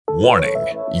Warning,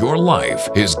 your life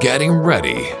is getting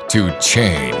ready to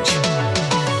change.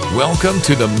 Welcome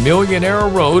to the Millionaire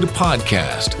Road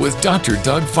podcast with Dr.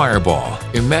 Doug Fireball.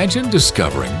 Imagine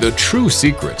discovering the true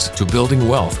secrets to building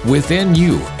wealth within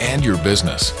you and your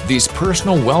business. These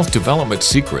personal wealth development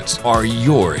secrets are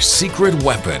your secret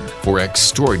weapon for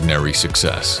extraordinary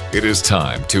success. It is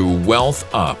time to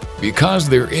wealth up because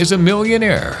there is a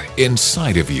millionaire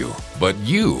inside of you, but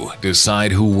you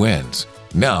decide who wins.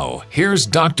 Now, here's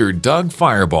Dr. Doug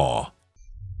Fireball.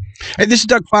 Hey, this is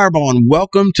Doug Fireball, and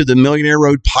welcome to the Millionaire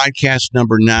Road podcast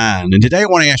number 9. And today I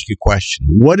want to ask you a question.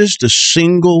 What is the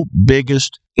single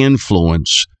biggest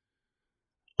influence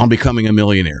on becoming a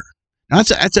millionaire? Now,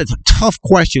 that's a tough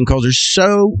question because there's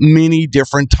so many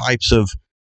different types of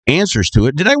answers to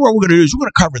it. Today what we're going to do is we're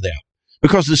going to cover that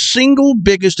because the single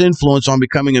biggest influence on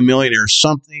becoming a millionaire is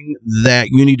something that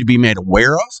you need to be made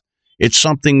aware of. It's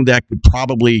something that could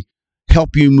probably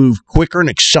help you move quicker and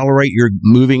accelerate your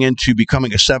moving into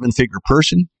becoming a 7-figure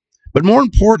person. But more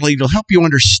importantly, it'll help you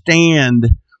understand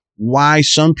why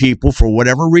some people, for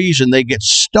whatever reason, they get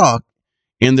stuck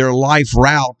in their life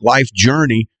route, life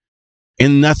journey,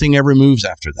 and nothing ever moves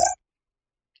after that.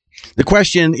 The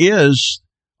question is,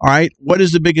 all right, what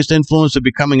is the biggest influence of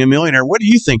becoming a millionaire? What do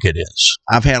you think it is?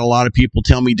 I've had a lot of people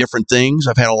tell me different things.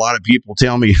 I've had a lot of people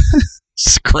tell me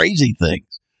crazy things.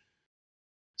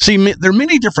 See, there are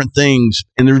many different things,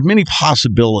 and there's many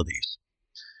possibilities.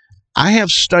 I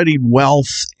have studied wealth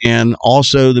and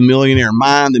also the millionaire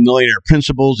mind, the millionaire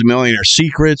principles, the millionaire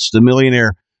secrets, the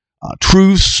millionaire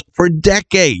truths for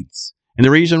decades. And the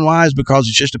reason why is because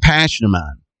it's just a passion of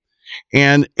mine.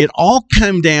 And it all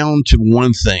came down to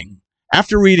one thing.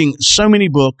 After reading so many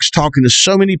books, talking to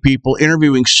so many people,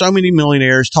 interviewing so many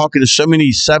millionaires, talking to so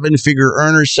many 7-figure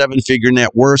earners, 7-figure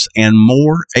net worth, and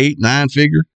more, 8,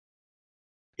 9-figure,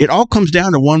 it all comes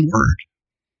down to one word,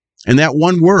 and that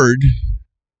one word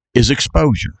is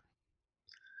exposure.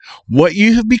 What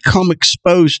you have become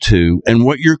exposed to and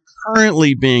what you're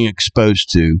currently being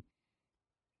exposed to,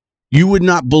 you would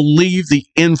not believe the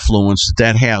influence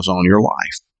that has on your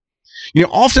life. You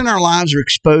know, often our lives are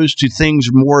exposed to things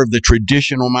more of the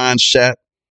traditional mindset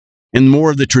and more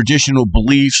of the traditional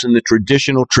beliefs and the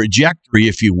traditional trajectory,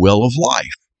 if you will, of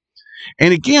life.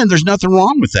 And again, there's nothing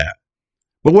wrong with that.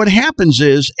 But what happens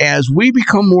is, as we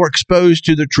become more exposed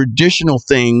to the traditional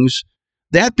things,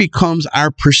 that becomes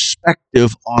our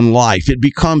perspective on life. It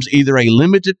becomes either a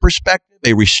limited perspective,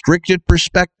 a restricted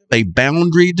perspective, a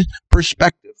boundaried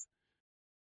perspective.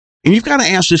 And you've got to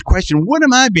ask this question, what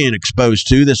am I being exposed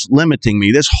to that's limiting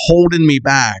me, that's holding me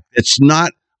back, that's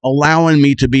not allowing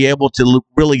me to be able to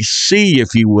really see,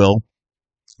 if you will,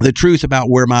 the truth about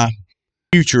where my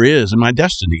future is and my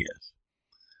destiny is?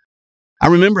 I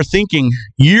remember thinking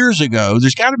years ago,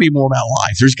 there's got to be more about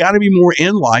life. There's got to be more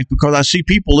in life because I see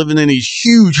people living in these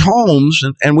huge homes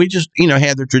and we just,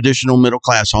 had their traditional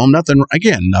middle-class home. Nothing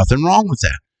wrong with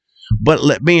that. But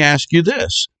let me ask you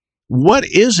this. What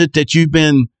is it that you've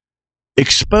been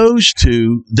exposed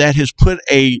to that has put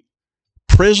a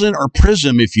prism,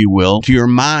 if you will, to your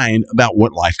mind about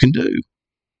what life can do?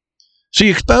 See,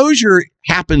 exposure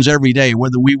happens every day,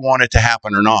 whether we want it to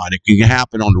happen or not. It can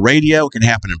happen on the radio. It can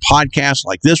happen in podcasts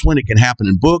like this one. It can happen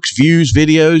in books, views,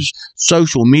 videos,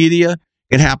 social media.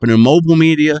 It can happen in mobile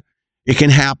media. It can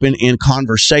happen in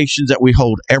conversations that we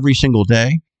hold every single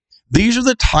day. These are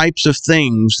the types of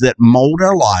things that mold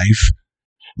our life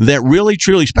that really,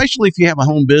 truly, especially if you have a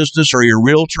home business or you're a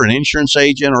realtor, an insurance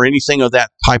agent, or anything of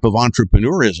that type of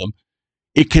entrepreneurism,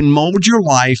 it can mold your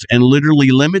life and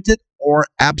literally limit it or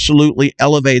absolutely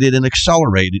elevate it and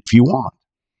accelerate it if you want.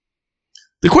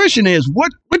 The question is,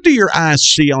 what do your eyes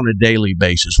see on a daily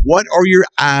basis? What are your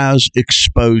eyes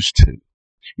exposed to?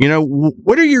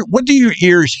 What do your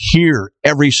ears hear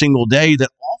every single day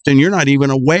that often you're not even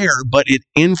aware, but it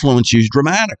influences you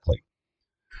dramatically?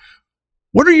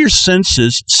 What are your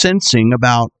senses sensing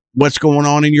about what's going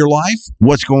on in your life,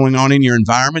 what's going on in your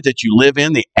environment that you live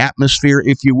in, the atmosphere,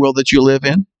 if you will, that you live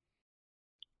in?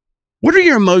 What are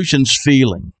your emotions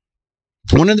feeling?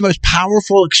 One of the most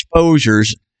powerful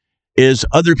exposures is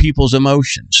other people's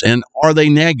emotions. And are they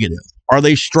negative? Are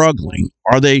they struggling?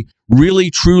 Are they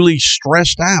really, truly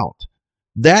stressed out?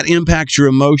 That impacts your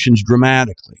emotions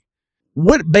dramatically.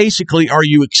 What basically are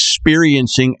you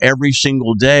experiencing every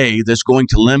single day that's going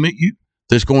to limit you,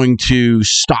 that's going to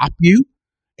stop you,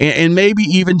 and maybe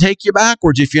even take you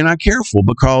backwards if you're not careful,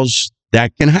 because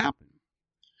that can happen.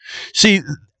 See,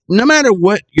 no matter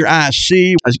what your eyes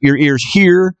see, your ears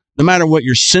hear, no matter what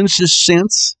your senses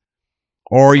sense,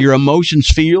 or your emotions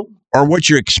feel, or what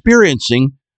you're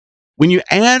experiencing, when you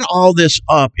add all this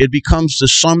up, it becomes the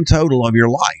sum total of your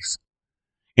life.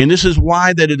 And this is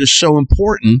why that it is so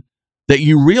important that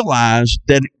you realize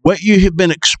that what you have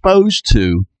been exposed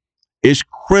to is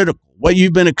critical. What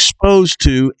you've been exposed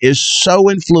to is so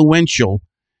influential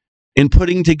in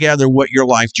putting together what your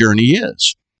life journey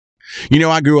is. You know,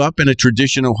 I grew up in a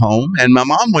traditional home, and my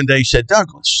mom one day said,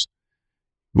 Douglas,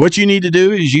 what you need to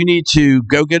do is you need to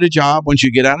go get a job once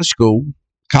you get out of school,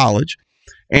 college,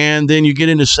 and then you get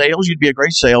into sales. You'd be a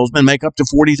great salesman, make up to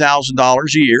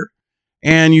 $40,000 a year,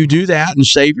 and you do that and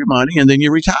save your money, and then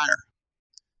you retire.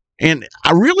 And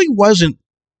I really wasn't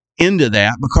into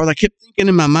that because I kept thinking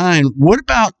in my mind, what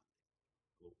about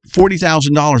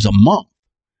 $40,000 a month?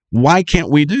 Why can't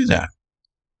we do that?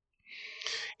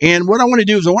 And what I want to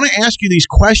do is I want to ask you these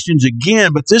questions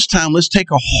again, but this time let's take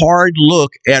a hard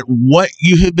look at what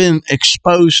you have been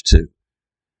exposed to.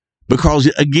 Because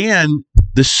again,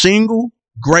 the single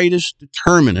greatest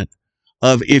determinant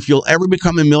of if you'll ever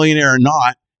become a millionaire or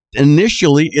not,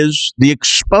 initially is the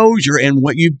exposure and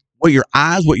what your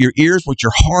eyes, what your ears, what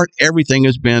your heart, everything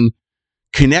has been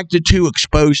connected to,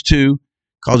 exposed to,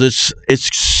 because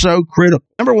it's so critical.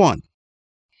 Number one,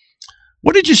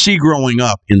 what did you see growing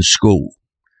up in school?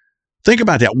 Think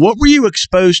about that. What were you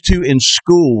exposed to in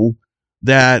school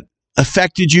that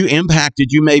affected you,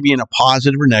 impacted you, maybe in a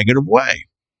positive or negative way?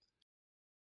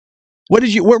 What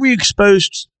were you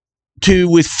exposed to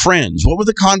with friends? What were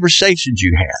the conversations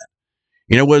you had?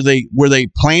 You know, were they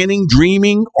planning,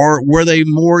 dreaming, or were they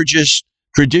more just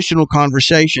traditional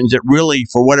conversations that really,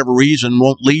 for whatever reason,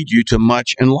 won't lead you to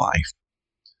much in life?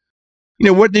 You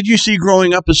know, what did you see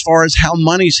growing up as far as how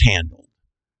money's handled?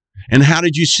 And how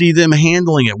did you see them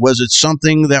handling it? Was it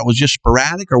something that was just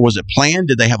sporadic, or was it planned?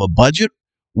 Did they have a budget?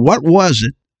 What was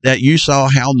it that you saw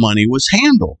how money was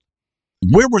handled?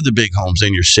 Where were the big homes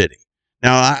in your city?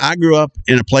 Now, I grew up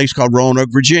in a place called Roanoke,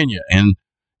 Virginia, and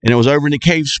it was over in the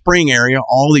Cave Spring area,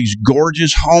 all these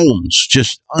gorgeous homes,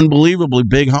 just unbelievably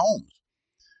big homes.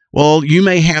 Well, you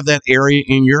may have that area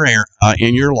in your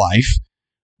life,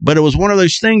 but it was one of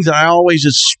those things that I always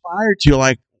aspired to,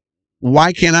 like,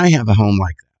 why can't I have a home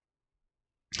like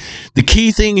that? The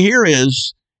key thing here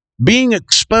is being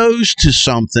exposed to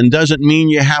something doesn't mean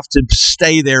you have to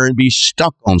stay there and be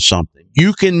stuck on something.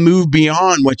 You can move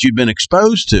beyond what you've been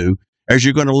exposed to, as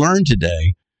you're going to learn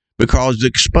today, because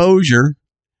the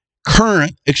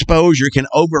current exposure can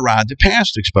override the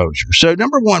past exposure. So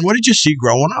number one, what did you see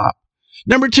growing up?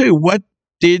 Number two, what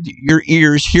did your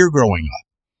ears hear growing up?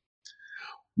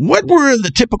 What were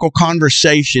the typical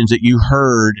conversations that you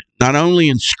heard, not only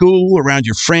in school, around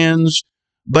your friends,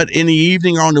 but in the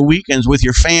evening or on the weekends with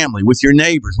your family, with your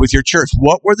neighbors, with your church?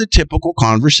 What were the typical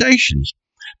conversations?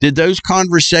 Did those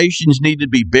conversations need to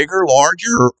be bigger,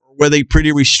 larger, or were they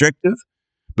pretty restrictive?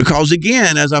 Because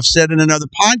again, as I've said in another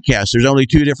podcast, there's only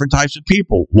two different types of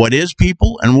people. What is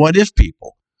people and what if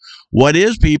people? What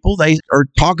is people, they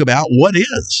talk about what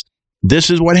is. This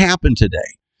is what happened today.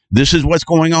 This is what's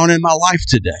going on in my life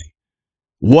today.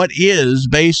 What is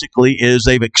basically is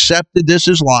they've accepted this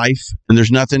as life and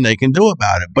there's nothing they can do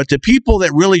about it. But the people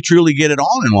that really truly get it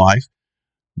on in life,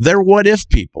 they're what if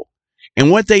people. And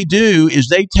what they do is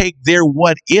they take their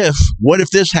what if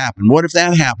this happened? What if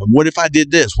that happened? What if I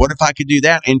did this? What if I could do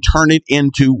that? And turn it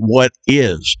into what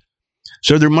is.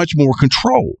 So they're much more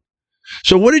controlled.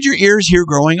 So what did your ears hear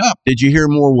growing up? Did you hear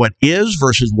more what is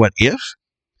versus what if?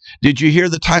 Did you hear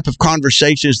the type of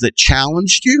conversations that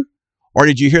challenged you? Or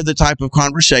did you hear the type of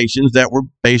conversations that were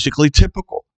basically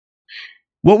typical?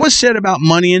 What was said about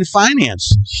money and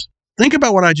finances? Think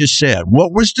about what I just said.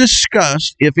 What was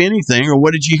discussed, if anything, or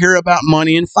what did you hear about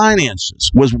money and finances?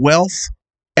 Was wealth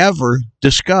ever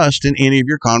discussed in any of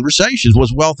your conversations?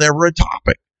 Was wealth ever a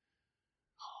topic?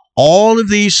 All of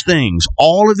these things,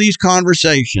 all of these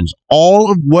conversations, all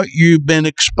of what you've been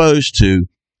exposed to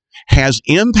has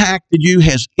impacted you,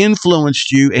 has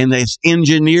influenced you, and has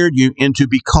engineered you into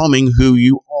becoming who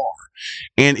you are.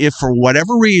 And if for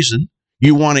whatever reason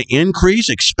you want to increase,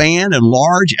 expand,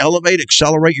 enlarge, elevate,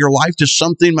 accelerate your life to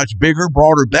something much bigger,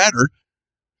 broader, better,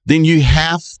 then you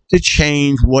have to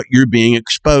change what you're being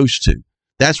exposed to.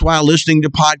 That's why listening to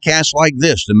podcasts like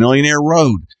this, The Millionaire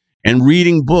Road, and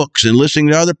reading books and listening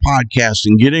to other podcasts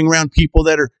and getting around people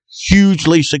that are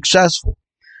hugely successful.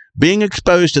 Being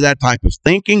exposed to that type of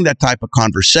thinking, that type of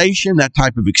conversation, that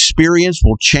type of experience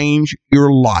will change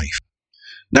your life.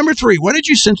 Number three, what did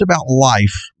you sense about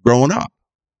life growing up?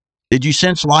 Did you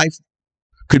sense life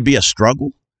could be a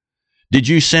struggle? Did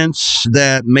you sense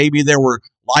that maybe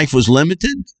life was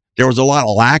limited? There was a lot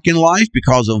of lack in life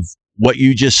because of what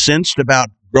you just sensed about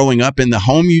growing up in the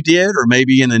home you did, or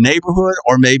maybe in the neighborhood,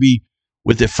 or maybe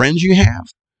with the friends you have?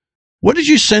 What did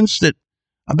you sense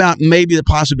about maybe the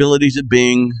possibilities of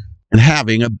being and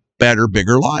having a better,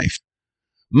 bigger life.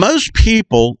 Most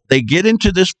people, they get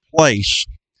into this place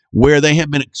where they have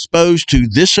been exposed to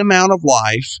this amount of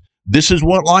life. This is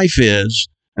what life is,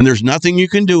 and there's nothing you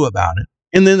can do about it.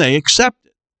 And then they accept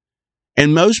it.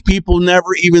 And most people never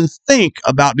even think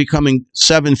about becoming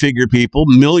seven-figure people,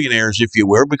 millionaires, if you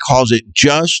will, because it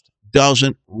just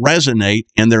doesn't resonate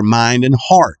in their mind and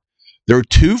heart. They're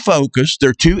too focused.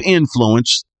 They're too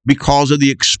influenced because of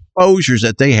the exposures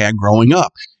that they had growing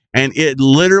up. And it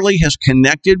literally has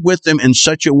connected with them in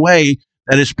such a way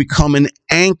that it's become an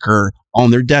anchor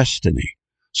on their destiny.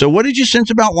 So what did you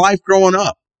sense about life growing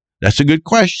up? That's a good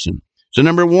question. So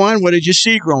number one, what did you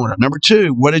see growing up? Number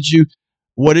two, what did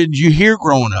you hear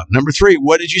growing up? Number three,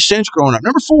 what did you sense growing up?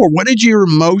 Number four, what did your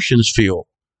emotions feel?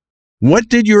 What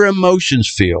did your emotions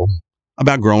feel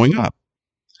about growing up?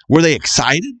 Were they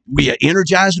excited? Were you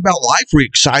energized about life? Were you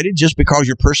excited just because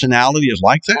your personality is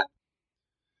like that?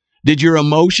 Did your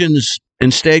emotions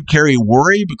instead carry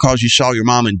worry because you saw your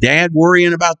mom and dad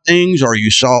worrying about things, or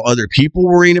you saw other people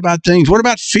worrying about things? What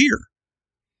about fear?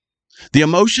 The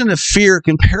emotion of fear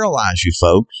can paralyze you,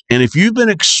 folks. And if you've been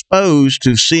exposed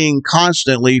to seeing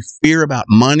constantly fear about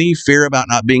money, fear about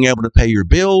not being able to pay your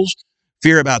bills,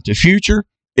 fear about the future,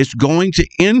 it's going to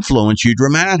influence you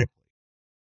dramatically.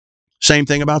 Same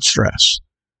thing about stress.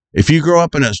 If you grow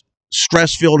up in a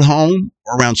stress-filled home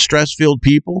or around stress-filled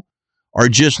people, or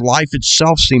just life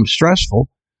itself seems stressful,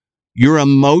 your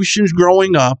emotions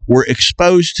growing up were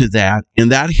exposed to that,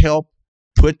 and that helped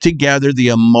put together the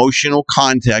emotional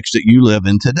context that you live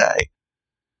in today.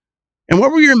 And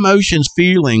what were your emotions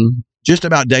feeling just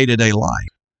about day-to-day life?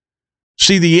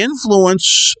 See, the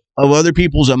influence of other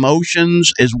people's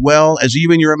emotions as well as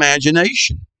even your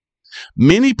imagination.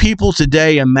 Many people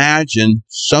today imagine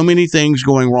so many things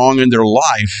going wrong in their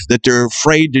life that they're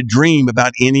afraid to dream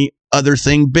about any other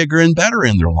thing bigger and better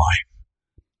in their life.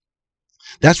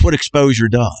 That's what exposure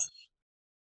does.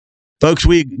 Folks,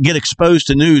 we get exposed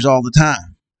to news all the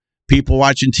time. People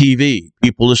watching TV,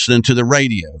 people listening to the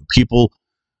radio, people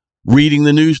reading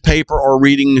the newspaper or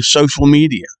reading social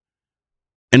media.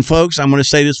 And folks, I'm going to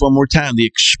say this one more time. The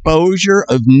exposure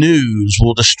of news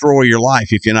will destroy your life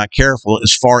if you're not careful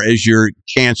as far as your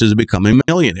chances of becoming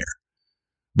a millionaire.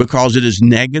 Because it is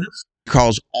negative,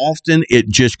 because often it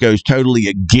just goes totally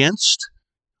against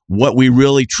what we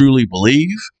really truly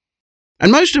believe.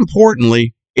 And most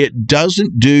importantly, it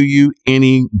doesn't do you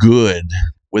any good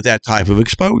with that type of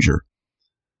exposure.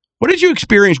 What did you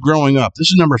experience growing up?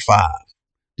 This is number 5.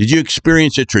 Did you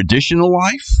experience a traditional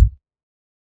life?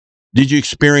 Did you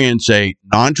experience a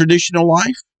non-traditional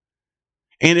life?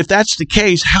 And if that's the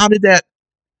case, how did that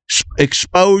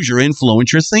exposure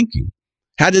influence your thinking?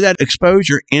 How did that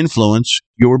exposure influence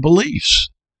your beliefs?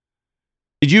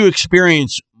 Did you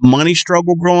experience money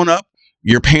struggle growing up?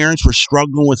 Your parents were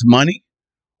struggling with money?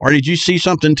 Or did you see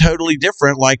something totally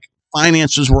different, like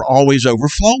finances were always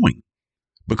overflowing?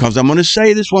 Because I'm going to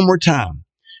say this one more time.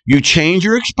 You change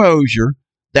your exposure,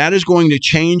 that is going to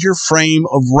change your frame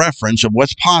of reference of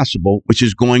what's possible, which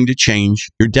is going to change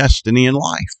your destiny in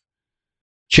life.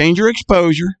 Change your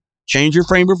exposure, change your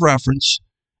frame of reference,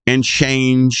 and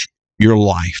change your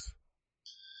life.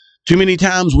 Too many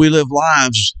times we live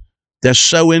lives that's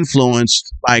so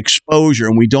influenced by exposure,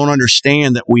 and we don't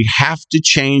understand that we have to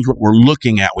change what we're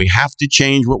looking at. We have to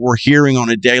change what we're hearing on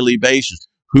a daily basis,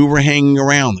 who we're hanging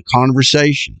around, the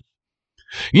conversation.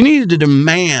 You need to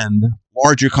demand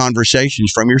larger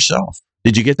conversations from yourself.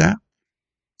 Did you get that?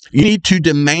 You need to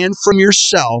demand from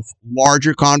yourself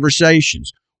larger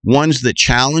conversations, ones that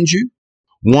challenge you,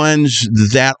 ones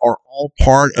that are all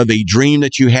part of a dream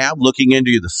that you have looking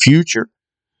into the future,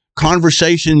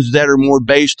 conversations that are more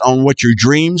based on what your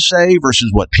dreams say versus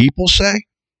what people say.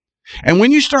 And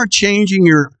when you start changing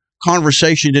your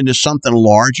conversation into something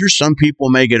larger, some people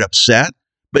may get upset,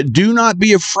 but do not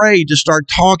be afraid to start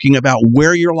talking about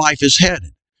where your life is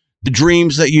headed, the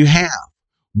dreams that you have,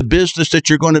 the business that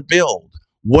you're going to build,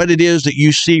 what it is that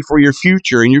you see for your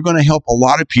future, and you're going to help a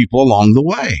lot of people along the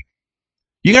way.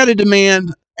 You got to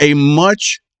demand a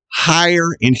much higher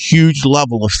and huge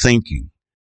level of thinking.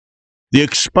 The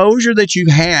exposure that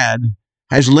you've had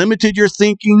has limited your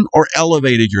thinking or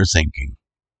elevated your thinking,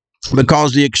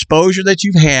 because the exposure that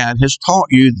you've had has taught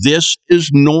you this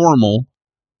is normal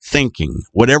thinking,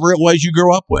 whatever it was you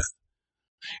grew up with.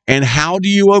 And how do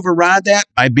you override that?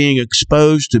 By being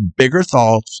exposed to bigger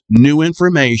thoughts, new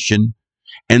information,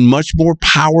 and much more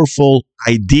powerful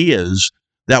ideas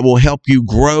that will help you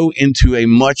grow into a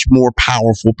much more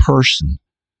powerful person.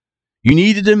 You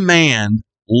need to demand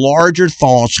larger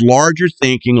thoughts, larger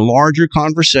thinking, larger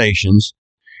conversations,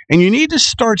 and you need to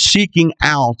start seeking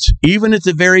out, even at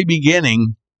the very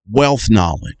beginning, wealth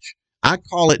knowledge. I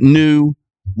call it new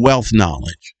wealth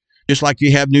knowledge, just like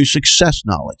you have new success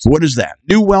knowledge. What is that?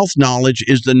 New wealth knowledge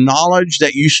is the knowledge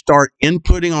that you start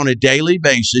inputting on a daily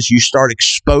basis. You start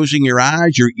exposing your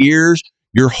eyes, your ears,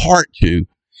 your heart to.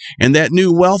 And that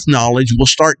new wealth knowledge will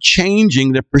start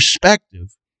changing the perspective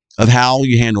of how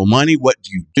you handle money, what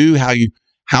you do,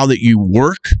 how that you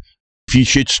work, if you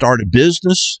should start a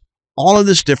business, all of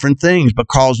this different things,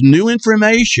 because new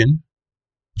information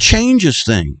changes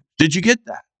things. Did you get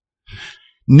that?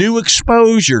 New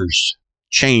exposures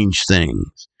change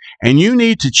things. And you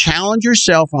need to challenge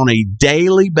yourself on a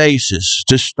daily basis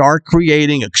to start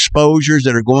creating exposures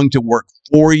that are going to work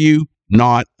for you,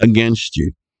 not against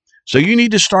you. So you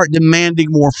need to start demanding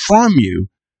more from you.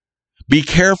 Be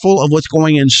careful of what's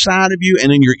going inside of you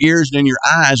and in your ears and in your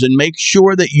eyes, and make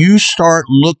sure that you start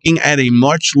looking at a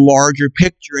much larger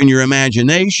picture in your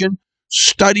imagination.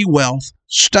 Study wealth,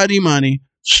 study money,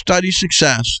 study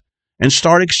success, and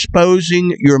start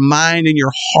exposing your mind and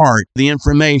your heart the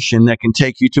information that can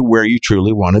take you to where you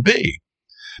truly want to be.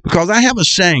 Because I have a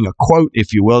saying, a quote,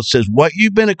 if you will, it says, what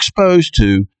you've been exposed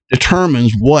to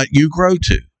determines what you grow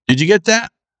to. Did you get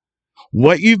that?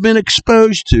 What you've been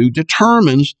exposed to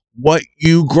determines what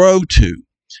you grow to,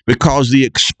 because the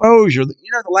exposure, the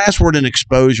last word in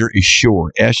exposure is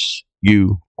sure,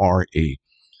 S-U-R-E.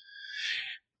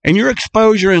 And your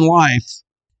exposure in life,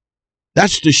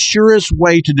 that's the surest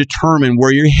way to determine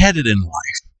where you're headed in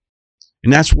life.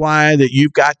 And that's why that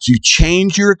you've got to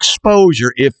change your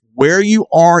exposure. If where you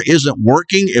are isn't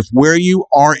working, if where you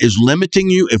are is limiting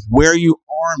you, if where you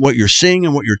are and what you're seeing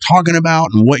and what you're talking about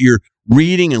and what you're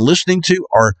reading and listening to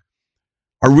are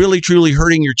really truly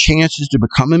hurting your chances to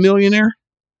become a millionaire,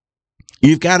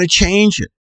 you've got to change it.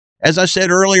 As I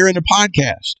said earlier in the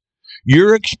podcast,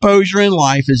 your exposure in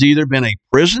life has either been a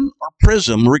prison or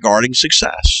prism regarding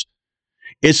success.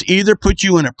 It's either put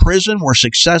you in a prison where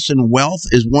success and wealth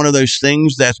is one of those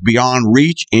things that's beyond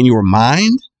reach in your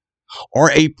mind,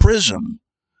 or a prism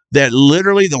that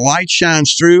literally the light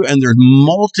shines through and there's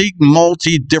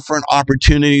multi different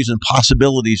opportunities and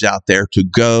possibilities out there to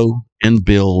go and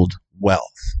build wealth.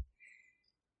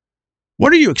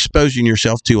 What are you exposing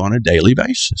yourself to on a daily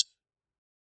basis?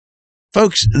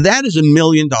 Folks, that is $1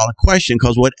 million question,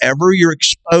 because whatever you're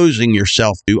exposing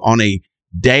yourself to on a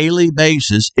daily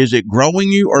basis, is it growing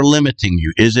you or limiting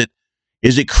you? Is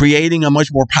it creating a much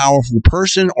more powerful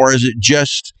person, or is it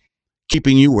just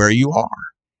keeping you where you are?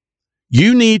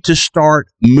 You need to start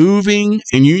moving,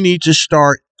 and you need to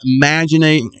start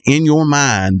imagining in your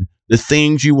mind the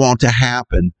things you want to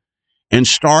happen, and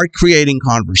start creating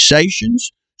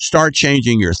conversations, start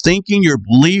changing your thinking, your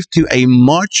belief to a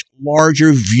much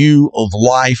larger view of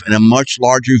life and a much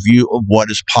larger view of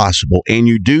what is possible. And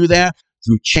you do that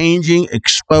through changing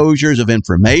exposures of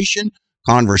information,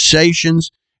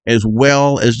 conversations, as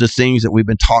well as the things that we've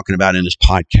been talking about in this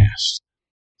podcast.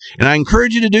 And I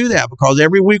encourage you to do that, because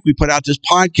every week we put out this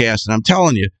podcast, and I'm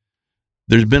telling you,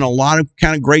 there's been a lot of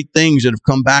kind of great things that have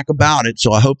come back about it.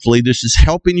 So hopefully this is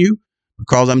helping you,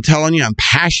 because I'm telling you, I'm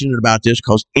passionate about this,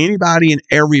 because anybody and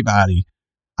everybody,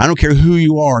 I don't care who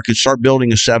you are, could start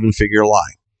building a 7-figure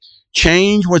life.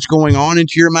 Change what's going on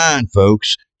into your mind,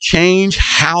 folks. Change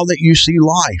how that you see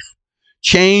life.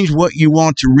 Change what you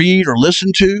want to read or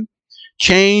listen to.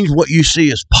 Change what you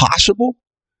see as possible.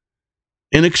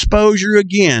 And exposure,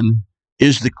 again,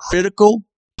 is the critical,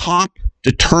 top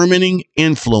determining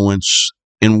influence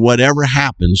in whatever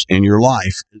happens in your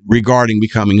life regarding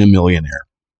becoming a millionaire.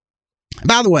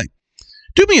 By the way,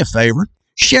 do me a favor.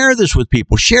 Share this with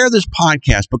people. Share this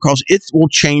podcast, because it will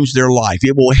change their life.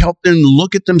 It will help them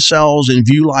look at themselves and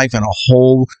view life in a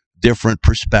whole different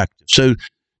perspective. So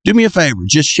do me a favor.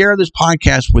 Just share this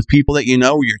podcast with people that you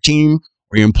know, or your team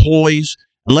or your employees,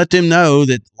 and let them know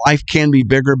that life can be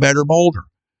bigger, better, bolder.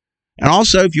 And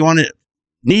also, if you want to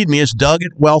need me, it's Doug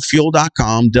at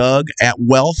wealthfuel.com, Doug at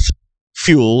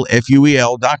wealthfuel,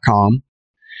 Fuel.com.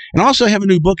 And also have a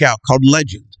new book out called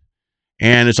Legend.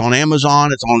 And it's on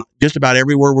Amazon. It's on just about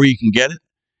everywhere where you can get it.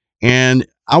 And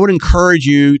I would encourage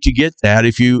you to get that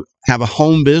if you have a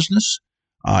home business,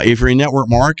 if you're in network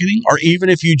marketing, or even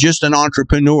if you're just an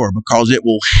entrepreneur, because it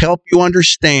will help you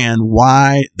understand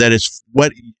why that it's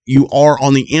what you are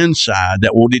on the inside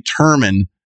that will determine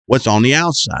what's on the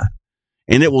outside.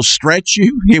 And it will stretch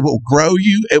you. It will grow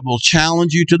you. It will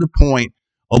challenge you to the point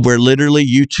of where literally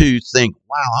you too think,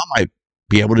 wow, I might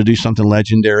be able to do something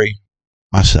legendary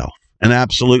myself. And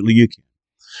absolutely you can.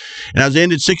 And I've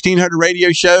ended 1,600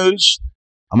 radio shows.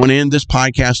 I'm going to end this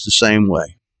podcast the same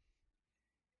way.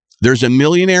 There's a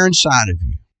millionaire inside of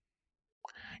you.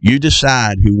 You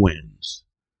decide who wins.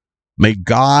 May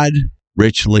God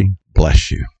richly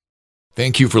bless you.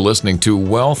 Thank you for listening to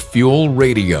Wealth Fuel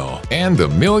Radio and the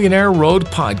Millionaire Road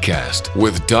Podcast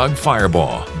with Doug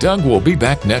Fireball. Doug will be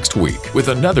back next week with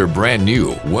another brand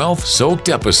new wealth-soaked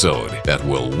episode that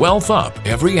will wealth up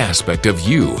every aspect of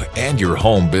you and your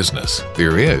home business.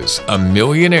 There is a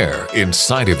millionaire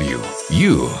inside of you.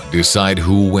 You decide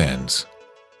who wins.